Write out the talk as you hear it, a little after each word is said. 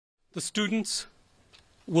The students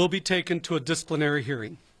will be taken to a disciplinary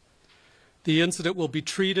hearing. The incident will be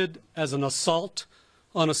treated as an assault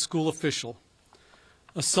on a school official.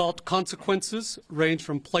 Assault consequences range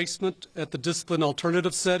from placement at the discipline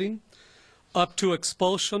alternative setting up to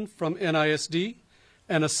expulsion from NISD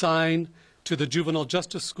and assigned to the juvenile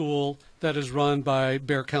justice school that is run by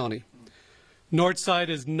Bexar County. Northside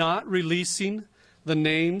is not releasing the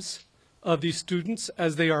names of these students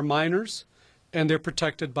as they are minors and they're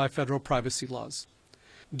protected by federal privacy laws.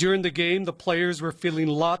 During the game, the players were feeling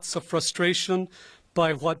lots of frustration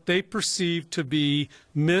by what they perceived to be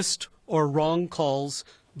missed or wrong calls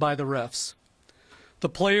by the refs. The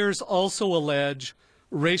players also allege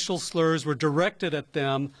racial slurs were directed at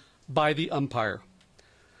them by the umpire.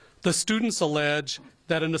 The students allege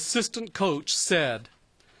that an assistant coach said,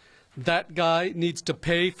 "That guy needs to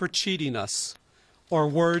pay for cheating us," or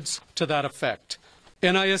words to that effect.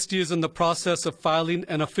 NISD is in the process of filing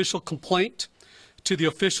an official complaint to the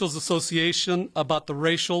Officials Association about the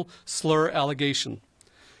racial slur allegation.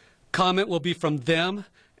 Comment will be from them,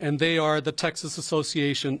 and they are the Texas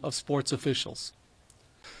Association of Sports Officials.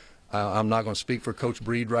 I'm not going to speak for Coach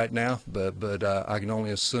Breed right now, but I can only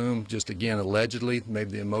assume, just again, allegedly,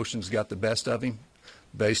 maybe the emotions got the best of him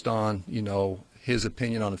based on, his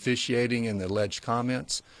opinion on officiating and the alleged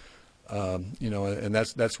comments. And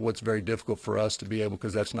that's what's very difficult for us to be able,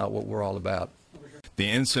 because that's not what we're all about. The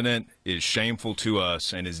incident is shameful to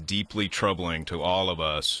us and is deeply troubling to all of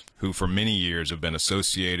us who for many years have been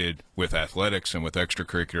associated with athletics and with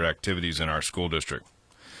extracurricular activities in our school district.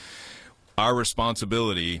 Our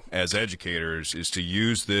responsibility as educators is to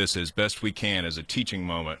use this as best we can as a teaching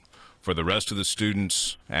moment for the rest of the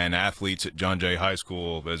students and athletes at John Jay High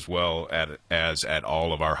School, as well as at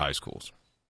all of our high schools.